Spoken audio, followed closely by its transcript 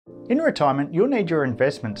In retirement, you'll need your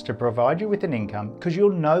investments to provide you with an income because you'll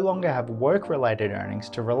no longer have work-related earnings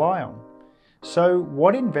to rely on. So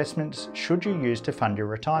what investments should you use to fund your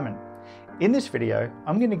retirement? In this video,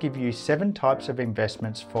 I'm going to give you 7 types of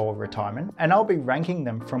investments for retirement, and I'll be ranking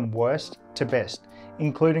them from worst to best,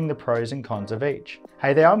 including the pros and cons of each.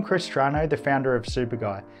 Hey there, I'm Chris Strano, the founder of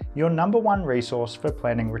SUPERGUY, your #1 resource for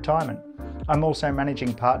planning retirement. I'm also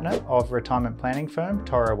managing partner of retirement planning firm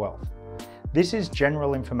Toro Wealth. This is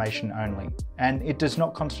general information only, and it does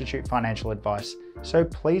not constitute financial advice, so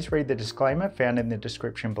please read the disclaimer found in the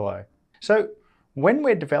description below. So, when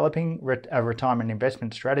we're developing a retirement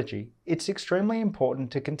investment strategy, it's extremely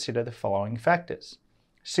important to consider the following factors.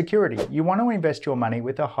 Security, you want to invest your money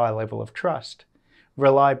with a high level of trust.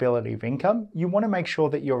 Reliability of income, you want to make sure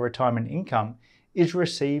that your retirement income is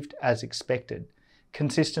received as expected.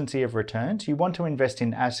 Consistency of returns, you want to invest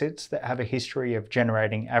in assets that have a history of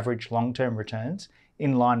generating average long-term returns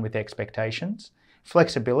in line with expectations.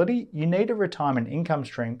 Flexibility, you need a retirement income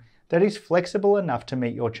stream that is flexible enough to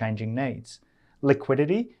meet your changing needs.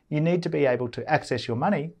 Liquidity, you need to be able to access your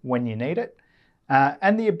money when you need it.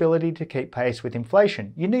 And the ability to keep pace with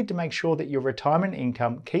inflation. You need to make sure that your retirement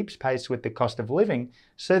income keeps pace with the cost of living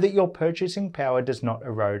so that your purchasing power does not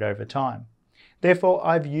erode over time. Therefore,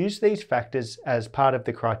 I've used these factors as part of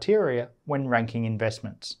the criteria when ranking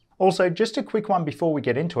investments. Also, just a quick one before we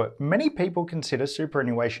get into it, many people consider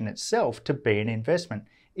superannuation itself to be an investment.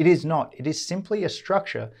 It is not. It is simply a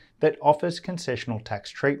structure that offers concessional tax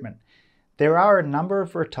treatment. There are a number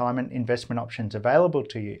of retirement investment options available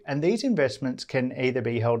to you, and these investments can either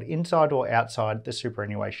be held inside or outside the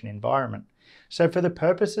superannuation environment. So for the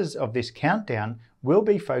purposes of this countdown, we'll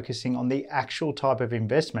be focusing on the actual type of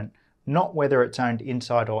investment, not whether it's owned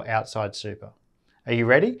inside or outside super. Are you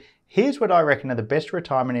ready? Here's what I reckon are the best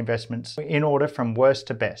retirement investments in order from worst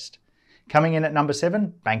to best. Coming in at number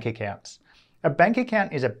 7, bank accounts. A bank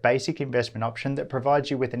account is a basic investment option that provides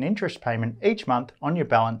you with an interest payment each month on your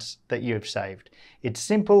balance that you have saved. It's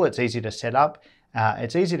simple, it's easy to set up,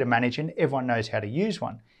 it's easy to manage, and everyone knows how to use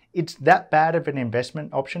one. It's that bad of an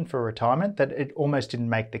investment option for retirement that it almost didn't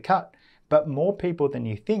make the cut. But more people than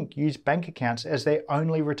you think use bank accounts as their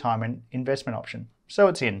only retirement investment option. So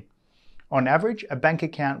it's in. On average, a bank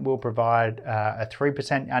account will provide a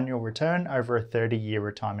 3% annual return over a 30-year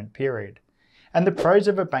retirement period. And the pros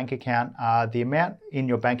of a bank account are the amount in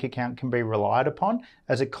your bank account can be relied upon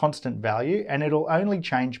as a constant value, and it'll only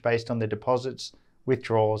change based on the deposits,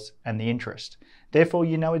 withdrawals, and the interest. Therefore,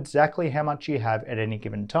 you know exactly how much you have at any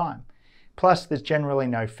given time. Plus, there's generally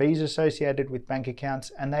no fees associated with bank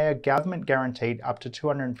accounts, and they are government guaranteed up to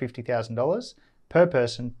 $250,000 per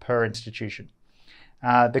person per institution.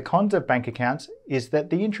 The cons of bank accounts is that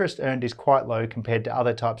the interest earned is quite low compared to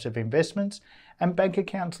other types of investments, and bank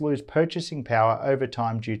accounts lose purchasing power over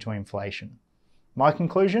time due to inflation. My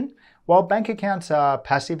conclusion? While bank accounts are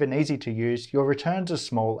passive and easy to use, your returns are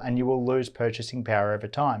small and you will lose purchasing power over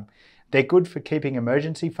time. They're good for keeping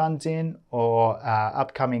emergency funds in or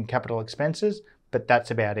upcoming capital expenses, but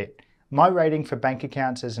that's about it. My rating for bank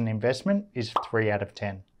accounts as an investment is 3 out of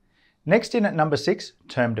 10. Next in at number 6,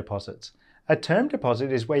 term deposits. A term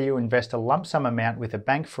deposit is where you invest a lump sum amount with a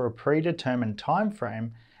bank for a predetermined time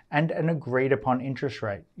frame and an agreed upon interest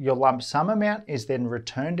rate. Your lump sum amount is then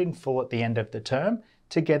returned in full at the end of the term,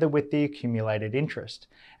 together with the accumulated interest.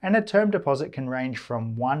 And a term deposit can range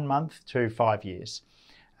from 1 month to 5 years.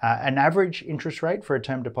 An average interest rate for a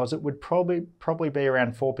term deposit would probably be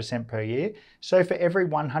around 4% per year. So for every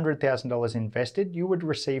 $100,000 invested, you would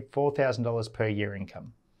receive $4,000 per year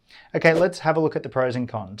income. Okay, let's have a look at the pros and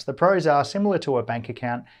cons. The pros are similar to a bank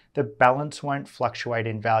account. The balance won't fluctuate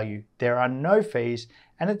in value. There are no fees,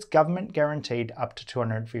 and it's government guaranteed up to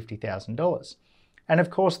 $250,000. And of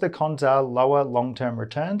course, the cons are lower long-term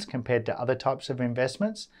returns compared to other types of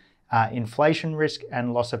investments, inflation risk,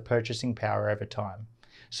 and loss of purchasing power over time.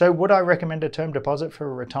 So would I recommend a term deposit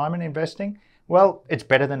for retirement investing? Well, it's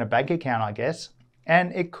better than a bank account, I guess.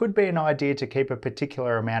 And it could be an idea to keep a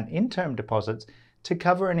particular amount in term deposits to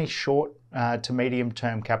cover any short to medium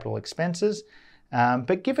term capital expenses.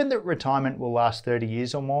 But given that retirement will last 30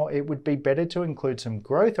 years or more, it would be better to include some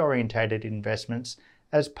growth-orientated investments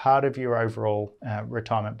as part of your overall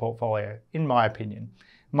retirement portfolio, in my opinion.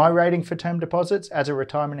 My rating for term deposits as a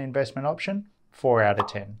retirement investment option, 4 out of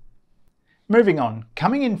 10. Moving on,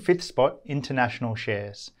 coming in 5th spot, international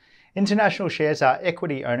shares. International shares are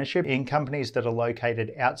equity ownership in companies that are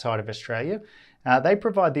located outside of Australia. They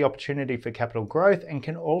provide the opportunity for capital growth and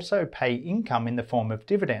can also pay income in the form of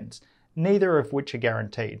dividends, neither of which are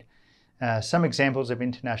guaranteed. Some examples of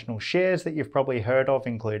international shares that you've probably heard of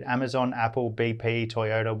include Amazon, Apple, BP,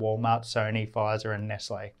 Toyota, Walmart, Sony, Pfizer, and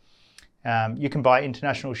Nestle. You can buy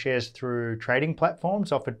international shares through trading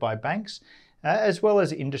platforms offered by banks, as well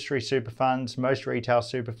as industry super funds, most retail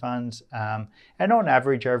super funds, and on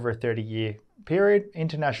average over a 30-year period,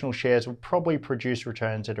 international shares will probably produce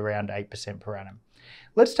returns at around 8% per annum.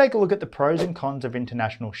 Let's take a look at the pros and cons of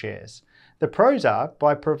international shares. The pros are,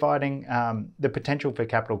 by providing the potential for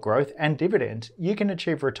capital growth and dividends, you can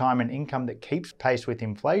achieve retirement income that keeps pace with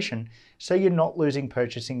inflation, so you're not losing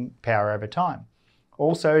purchasing power over time.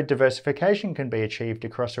 Also, diversification can be achieved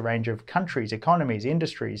across a range of countries, economies,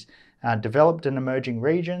 industries, developed and emerging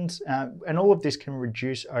regions, and all of this can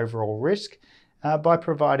reduce overall risk by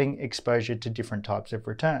providing exposure to different types of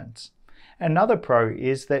returns. Another pro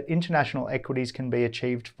is that international equities can be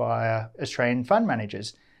achieved via Australian fund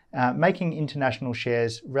managers, making international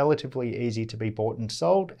shares relatively easy to be bought and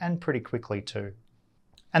sold, and pretty quickly too.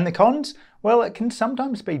 And the cons? Well, it can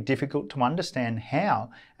sometimes be difficult to understand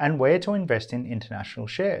how and where to invest in international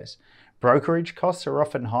shares. Brokerage costs are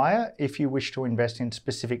often higher if you wish to invest in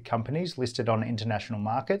specific companies listed on international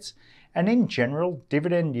markets, and in general,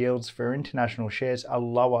 dividend yields for international shares are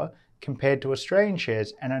lower compared to Australian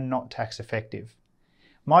shares and are not tax effective.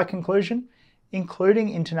 My conclusion?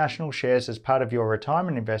 Including international shares as part of your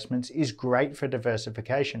retirement investments is great for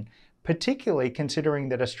diversification, particularly considering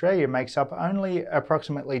that Australia makes up only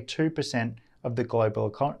approximately 2% of the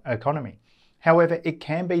global economy. However, it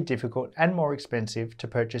can be difficult and more expensive to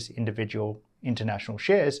purchase individual international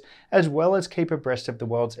shares, as well as keep abreast of the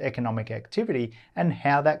world's economic activity and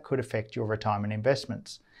how that could affect your retirement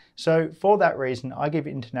investments. So for that reason, I give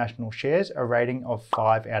international shares a rating of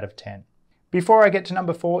 5 out of 10. Before I get to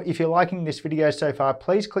number 4, if you're liking this video so far,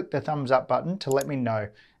 please click the thumbs up button to let me know.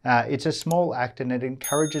 It's a small act and it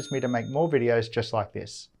encourages me to make more videos just like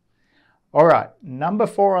this. Alright, number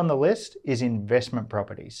 4 on the list is investment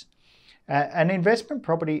properties. An investment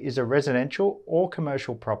property is a residential or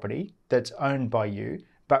commercial property that's owned by you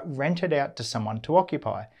but rented out to someone to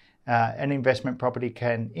occupy. An investment property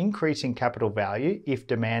can increase in capital value if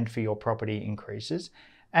demand for your property increases,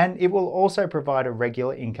 and it will also provide a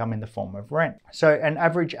regular income in the form of rent. So an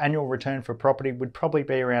average annual return for property would probably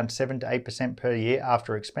be around 7 to 8% per year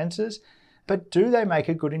after expenses, but do they make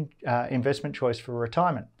a good investment choice for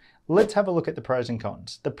retirement? Let's have a look at the pros and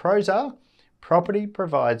cons. The pros are, property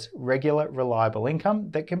provides regular, reliable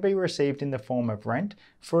income that can be received in the form of rent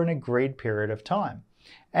for an agreed period of time.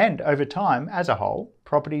 And over time, as a whole,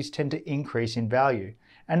 properties tend to increase in value.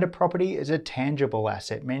 And a property is a tangible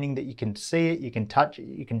asset, meaning that you can see it, you can touch it,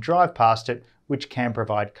 you can drive past it, which can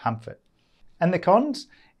provide comfort. And the cons?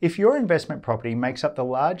 If your investment property makes up the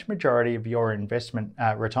large majority of your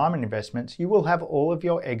retirement investments, you will have all of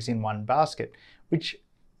your eggs in one basket, which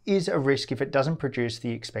is a risk if it doesn't produce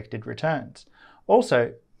the expected returns.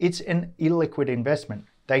 Also, it's an illiquid investment.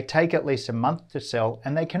 They take at least a month to sell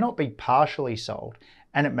and they cannot be partially sold,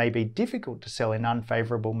 and it may be difficult to sell in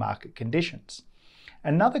unfavourable market conditions.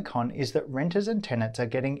 Another con is that renters and tenants are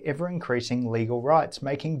getting ever-increasing legal rights,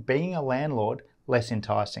 making being a landlord less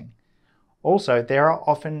enticing. Also, there are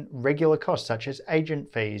often regular costs such as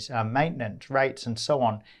agent fees, maintenance, rates, and so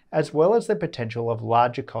on, as well as the potential of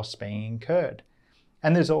larger costs being incurred.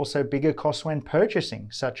 And there's also bigger costs when purchasing,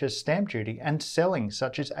 such as stamp duty, and selling,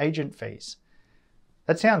 such as agent fees.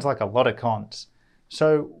 That sounds like a lot of cons.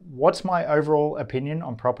 So what's my overall opinion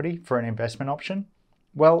on property for an investment option?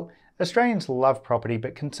 Well, Australians love property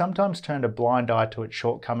but can sometimes turn a blind eye to its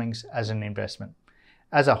shortcomings as an investment.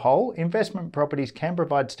 As a whole, investment properties can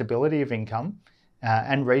provide stability of income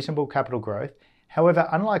and reasonable capital growth. However,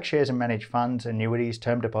 unlike shares and managed funds, annuities,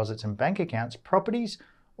 term deposits, and bank accounts, properties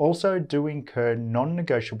also do incur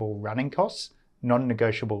non-negotiable running costs,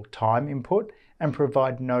 non-negotiable time input, and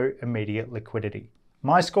provide no immediate liquidity.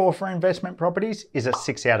 My score for investment properties is a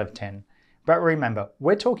 6 out of 10. But remember,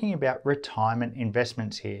 we're talking about retirement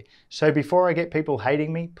investments here, so before I get people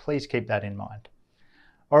hating me, please keep that in mind.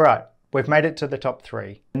 Alright, we've made it to the top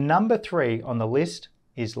 3. Number 3 on the list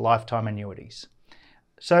is lifetime annuities.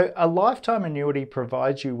 So a lifetime annuity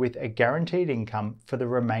provides you with a guaranteed income for the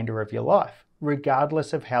remainder of your life,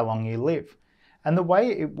 regardless of how long you live. And the way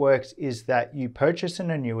it works is that you purchase an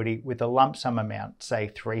annuity with a lump sum amount,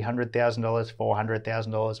 say $300,000,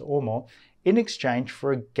 $400,000 or more, in exchange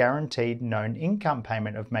for a guaranteed known income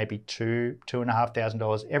payment of maybe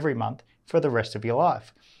 $2,500 every month for the rest of your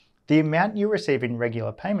life. The amount you receive in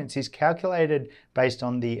regular payments is calculated based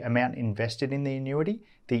on the amount invested in the annuity,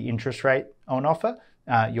 the interest rate on offer,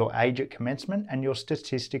 your age at commencement, and your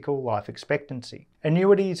statistical life expectancy.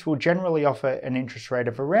 Annuities will generally offer an interest rate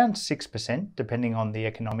of around 6%, depending on the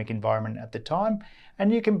economic environment at the time,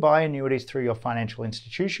 and you can buy annuities through your financial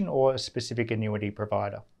institution or a specific annuity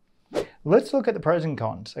provider. Let's look at the pros and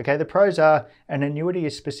cons. Okay, the pros are an annuity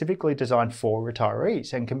is specifically designed for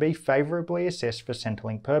retirees and can be favourably assessed for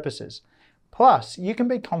settling purposes. Plus, you can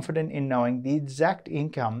be confident in knowing the exact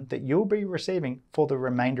income that you'll be receiving for the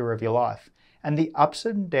remainder of your life, and the ups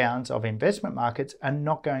and downs of investment markets are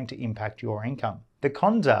not going to impact your income. The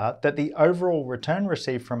cons are that the overall return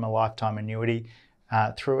received from a lifetime annuity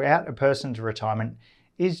throughout a person's retirement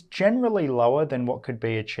is generally lower than what could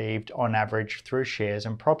be achieved on average through shares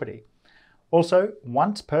and property. Also,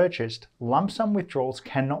 once purchased, lump sum withdrawals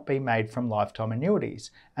cannot be made from lifetime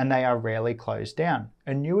annuities, and they are rarely closed down.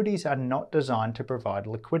 Annuities are not designed to provide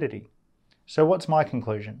liquidity. So what's my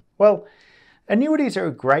conclusion? Well, annuities are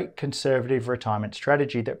a great conservative retirement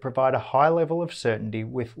strategy that provide a high level of certainty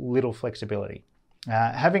with little flexibility.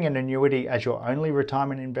 Having an annuity as your only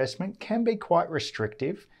retirement investment can be quite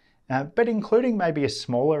restrictive, but including maybe a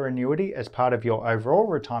smaller annuity as part of your overall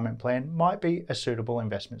retirement plan might be a suitable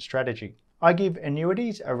investment strategy. I give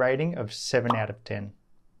annuities a rating of 7 out of 10.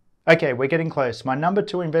 Okay, we're getting close. My number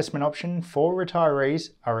 2 investment option for retirees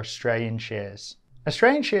are Australian shares.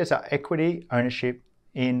 Australian shares are equity ownership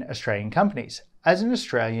in Australian companies. As an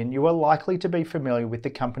Australian, you are likely to be familiar with the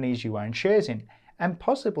companies you own shares in, and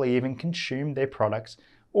possibly even consume their products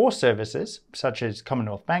or services, such as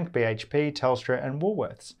Commonwealth Bank, BHP, Telstra and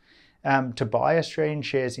Woolworths. To buy Australian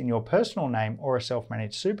shares in your personal name or a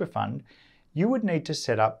self-managed super fund, you would need to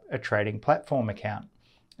set up a trading platform account.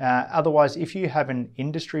 Otherwise, if you have an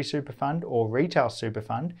industry super fund or retail super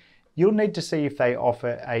fund, you'll need to see if they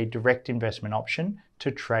offer a direct investment option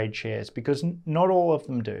to trade shares, because not all of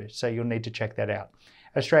them do, so you'll need to check that out.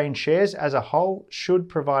 Australian shares as a whole should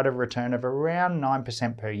provide a return of around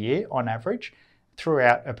 9% per year on average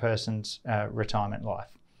throughout a person's retirement life.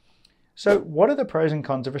 So what are the pros and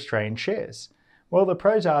cons of Australian shares? Well, the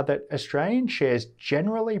pros are that Australian shares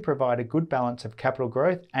generally provide a good balance of capital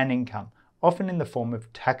growth and income, often in the form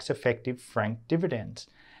of tax-effective franked dividends.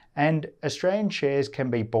 And Australian shares can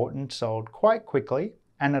be bought and sold quite quickly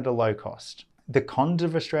and at a low cost. The cons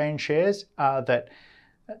of Australian shares are that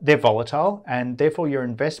they're volatile, and therefore your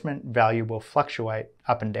investment value will fluctuate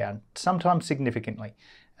up and down, sometimes significantly.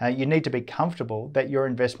 You need to be comfortable that your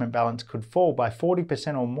investment balance could fall by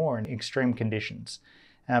 40% or more in extreme conditions.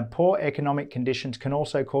 Poor economic conditions can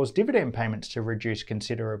also cause dividend payments to reduce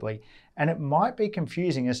considerably, and it might be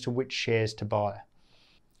confusing as to which shares to buy.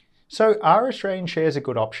 So are Australian shares a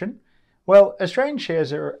good option? Well, Australian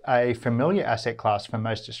shares are a familiar asset class for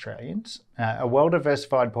most Australians. A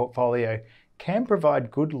well-diversified portfolio can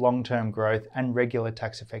provide good long-term growth and regular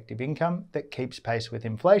tax-effective income that keeps pace with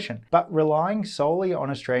inflation. But relying solely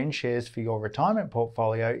on Australian shares for your retirement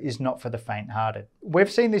portfolio is not for the faint-hearted.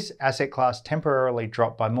 We've seen this asset class temporarily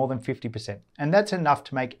drop by more than 50%, and that's enough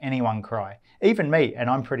to make anyone cry. Even me, and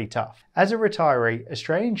I'm pretty tough. As a retiree,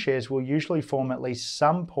 Australian shares will usually form at least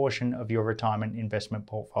some portion of your retirement investment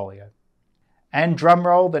portfolio. And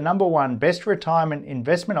drumroll, the number 1 best retirement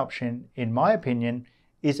investment option, in my opinion,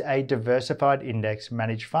 is a diversified index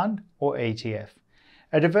managed fund or ETF.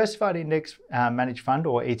 A diversified index managed fund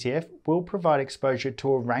or ETF will provide exposure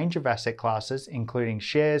to a range of asset classes, including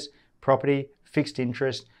shares, property, fixed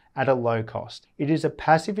interest, at a low cost. It is a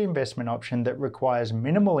passive investment option that requires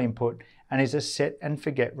minimal input and is a set and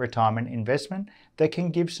forget retirement investment that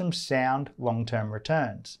can give some sound long-term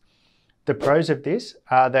returns. The pros of this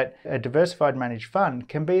are that a diversified managed fund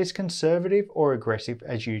can be as conservative or aggressive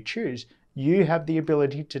as you choose. You have the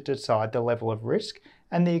ability to decide the level of risk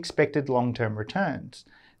and the expected long-term returns.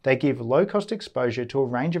 They give low-cost exposure to a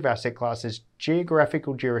range of asset classes,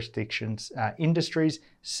 geographical jurisdictions, industries,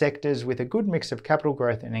 sectors with a good mix of capital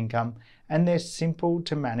growth and income, and they're simple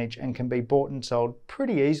to manage and can be bought and sold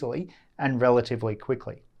pretty easily and relatively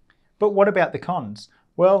quickly. But what about the cons?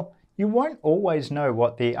 Well, you won't always know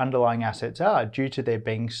what the underlying assets are due to there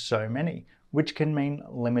being so many, which can mean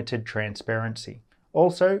limited transparency.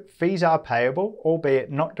 Also, fees are payable, albeit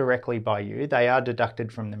not directly by you. They are deducted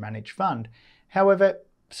from the managed fund. However,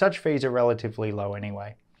 such fees are relatively low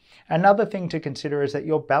anyway. Another thing to consider is that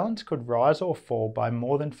your balance could rise or fall by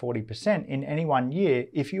more than 40% in any one year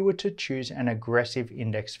if you were to choose an aggressive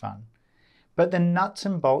index fund. But the nuts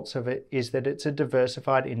and bolts of it is that it's a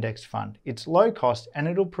diversified index fund. It's low cost and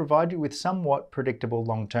it'll provide you with somewhat predictable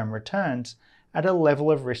long-term returns at a level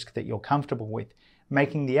of risk that you're comfortable with,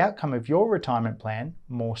 making the outcome of your retirement plan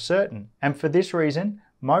more certain. And for this reason,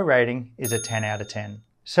 my rating is a 10 out of 10.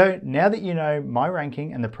 So now that you know my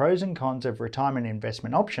ranking and the pros and cons of retirement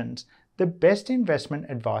investment options, the best investment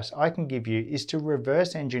advice I can give you is to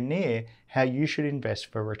reverse engineer how you should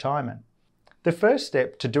invest for retirement. The first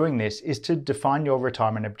step to doing this is to define your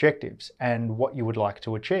retirement objectives and what you would like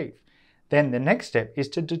to achieve. Then the next step is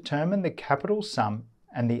to determine the capital sum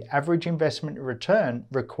and the average investment return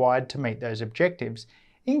required to meet those objectives,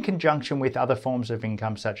 in conjunction with other forms of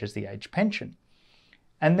income such as the age pension.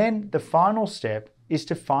 And then the final step is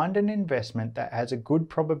to find an investment that has a good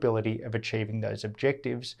probability of achieving those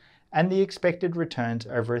objectives and the expected returns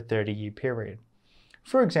over a 30-year period.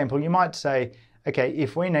 For example, you might say, okay,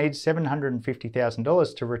 if we need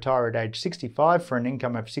 $750,000 to retire at age 65 for an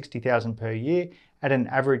income of $60,000 per year at an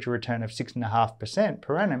average return of 6.5%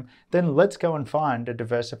 per annum, then let's go and find a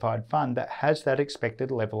diversified fund that has that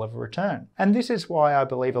expected level of return. And this is why I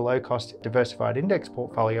believe a low-cost diversified index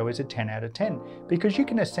portfolio is a 10 out of 10, because you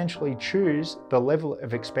can essentially choose the level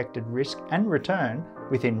of expected risk and return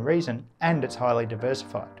within reason, and it's highly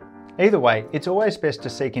diversified. Either way, it's always best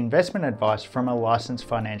to seek investment advice from a licensed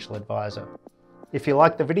financial advisor. If you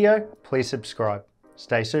liked the video, please subscribe.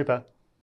 Stay super.